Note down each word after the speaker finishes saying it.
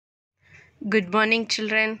Good morning,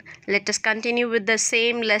 children. Let us continue with the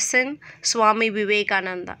same lesson, Swami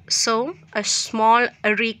Vivekananda. So, a small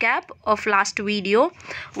recap of last video,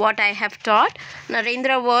 what I have taught.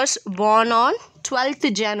 Narendra was born on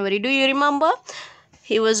 12th January. Do you remember?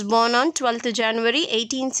 He was born on 12th January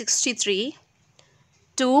 1863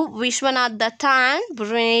 to Vishwanath Datta and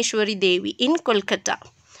Bhuvaneshwari Devi in Kolkata.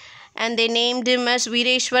 And they named him as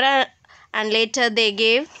Vireshwara, and later they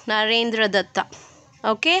gave Narendra Datta.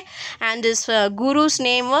 Okay, and his guru's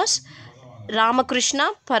name was Ramakrishna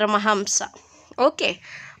Paramahamsa. Okay,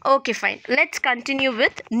 fine. Let's continue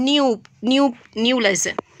with new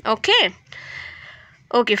lesson. Okay,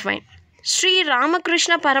 fine. Sri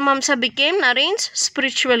Ramakrishna Paramahamsa became Naren's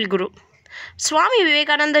spiritual guru. Swami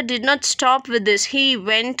Vivekananda did not stop with this. He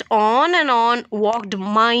went on and on, walked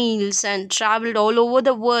miles and traveled all over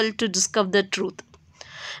the world to discover the truth.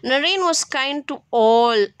 Naren was kind to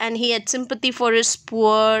all, and he had sympathy for his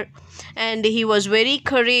poor, and he was very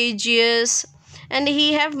courageous, and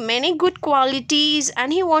he had many good qualities,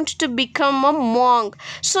 and he wanted to become a monk.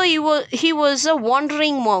 So he was a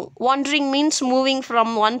wandering monk. Wandering means moving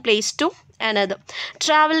from one place to another,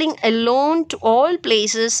 traveling alone to all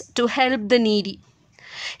places to help the needy.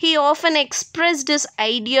 He often expressed his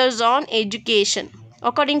ideas on education.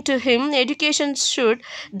 According to him, education should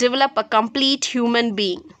develop a complete human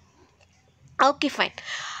being. Okay, fine.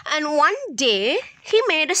 And one day, he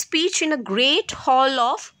made a speech in a great hall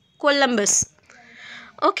of Columbus.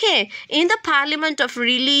 Okay, in the Parliament of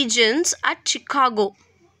Religions at Chicago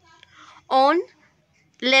on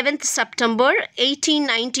 11th September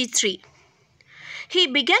 1893. He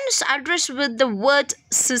began his address with the words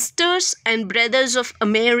 "Sisters and Brothers of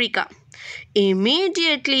America."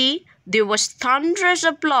 Immediately, there was thunderous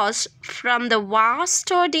applause from the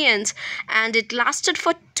vast audience, and it lasted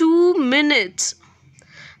for 2 minutes.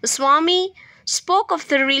 The Swami spoke of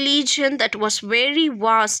the religion that was very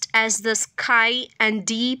vast as the sky and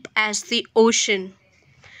deep as the ocean.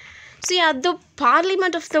 See, at the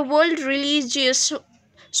Parliament of the World Religious,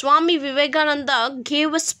 Swami Vivekananda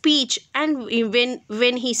gave a speech, and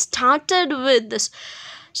when he started with this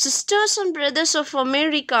Sisters and Brothers of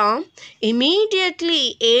America,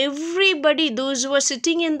 immediately everybody, those who were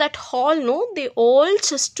sitting in that hall, they all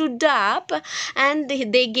stood up and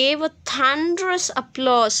they gave a thunderous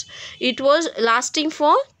applause. It was lasting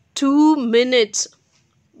for 2 minutes.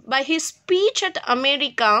 By his speech at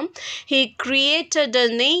America, he created a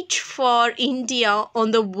niche for India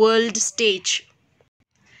on the world stage.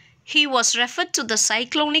 He was referred to the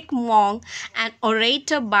cyclonic monk and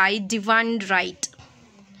orator by divine right.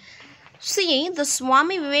 See, the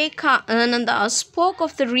Swami Vivekananda spoke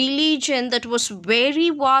of the religion that was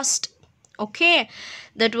very vast,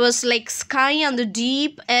 that was like sky and the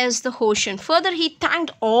deep as the ocean. Further, he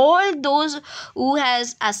thanked all those who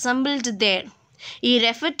has assembled there. He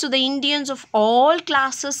referred to the Indians of all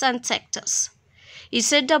classes and sectors. He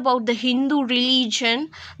said about the Hindu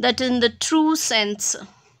religion that in the true sense,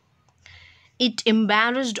 it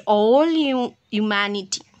embarrassed all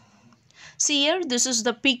humanity. See here, this is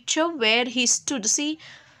the picture where he stood. See,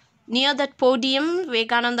 near that podium,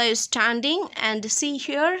 Vivekananda is standing, and see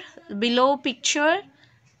here, below picture,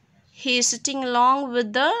 he is sitting along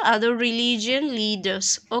with the other religion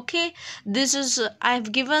leaders. Okay, this is, I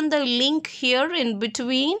have given the link here in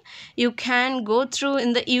between. You can go through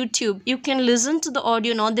in the YouTube. You can listen to the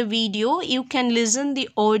audio, not the video. You can listen the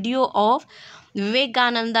audio of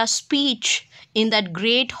Vivekananda's speech in that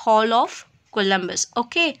great hall of Columbus.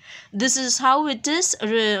 Okay, this is how it is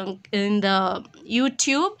in the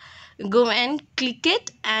YouTube. Go and click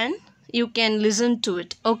it and you can listen to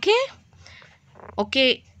it. Okay,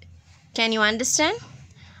 can you understand?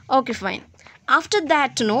 Okay, fine. After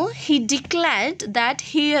that, he declared that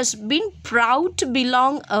he has been proud to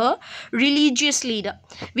belong a religious leader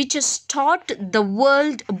which has taught the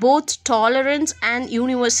world both tolerance and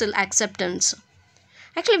universal acceptance.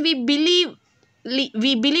 Actually, we believe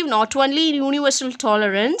not only in universal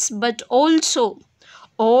tolerance, but also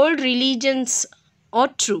all religions are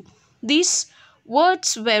true. These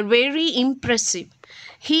words were very impressive.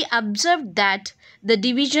 He observed that the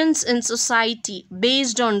divisions in society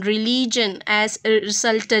based on religion has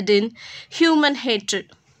resulted in human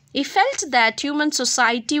hatred. He felt that human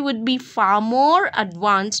society would be far more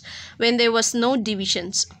advanced when there was no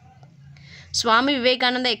divisions. Swami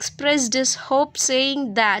Vivekananda expressed his hope,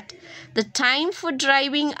 saying that the time for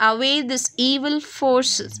driving away these evil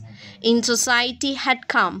forces in society had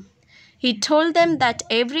come. He told them that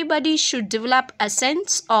everybody should develop a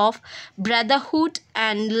sense of brotherhood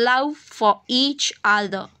and love for each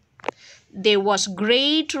other. There was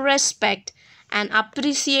great respect and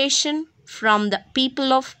appreciation from the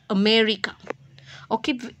people of America.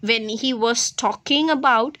 Okay, when he was talking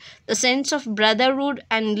about the sense of brotherhood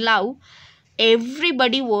and love,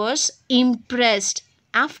 everybody was impressed.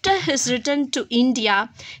 After his return to India,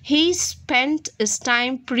 he spent his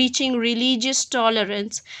time preaching religious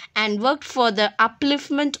tolerance and worked for the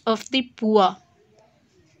upliftment of the poor.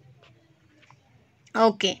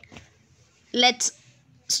 Okay, let's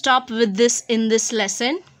stop with this in this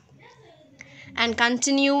lesson and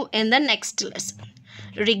continue in the next lesson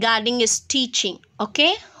regarding his teaching.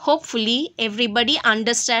 Okay, hopefully everybody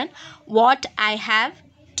understand what I have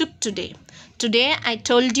took today. I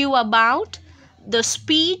told you about the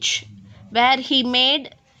speech where he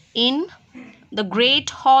made in the great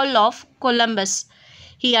hall of Columbus.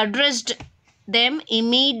 He addressed them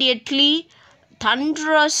immediately.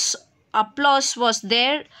 Thunderous applause was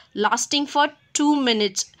there, lasting for 2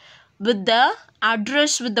 minutes, with the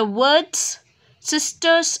address with the words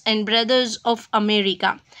sisters and brothers of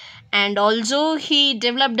America. And also he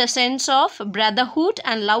developed a sense of brotherhood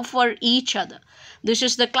and love for each other. This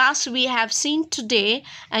is the class we have seen today,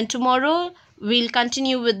 and tomorrow we'll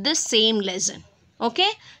continue with the same lesson. Okay,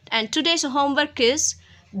 and today's homework is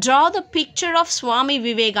draw the picture of Swami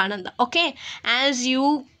Vivekananda. Okay, as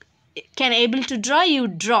you can able to draw, you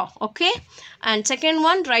draw. Okay, and second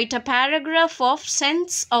one, write a paragraph of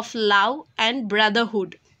sense of love and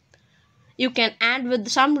brotherhood. You can add with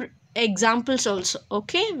some examples also.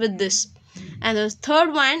 Okay, with this. And the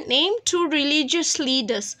third one, name 2 religious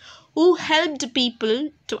leaders who helped people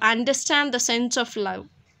to understand the sense of love.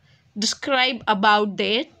 Describe about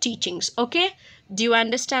their teachings. Okay, do you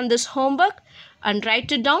understand this homework? And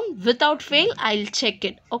write it down without fail. I'll check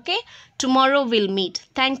it. Okay, tomorrow we'll meet.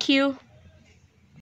 Thank you.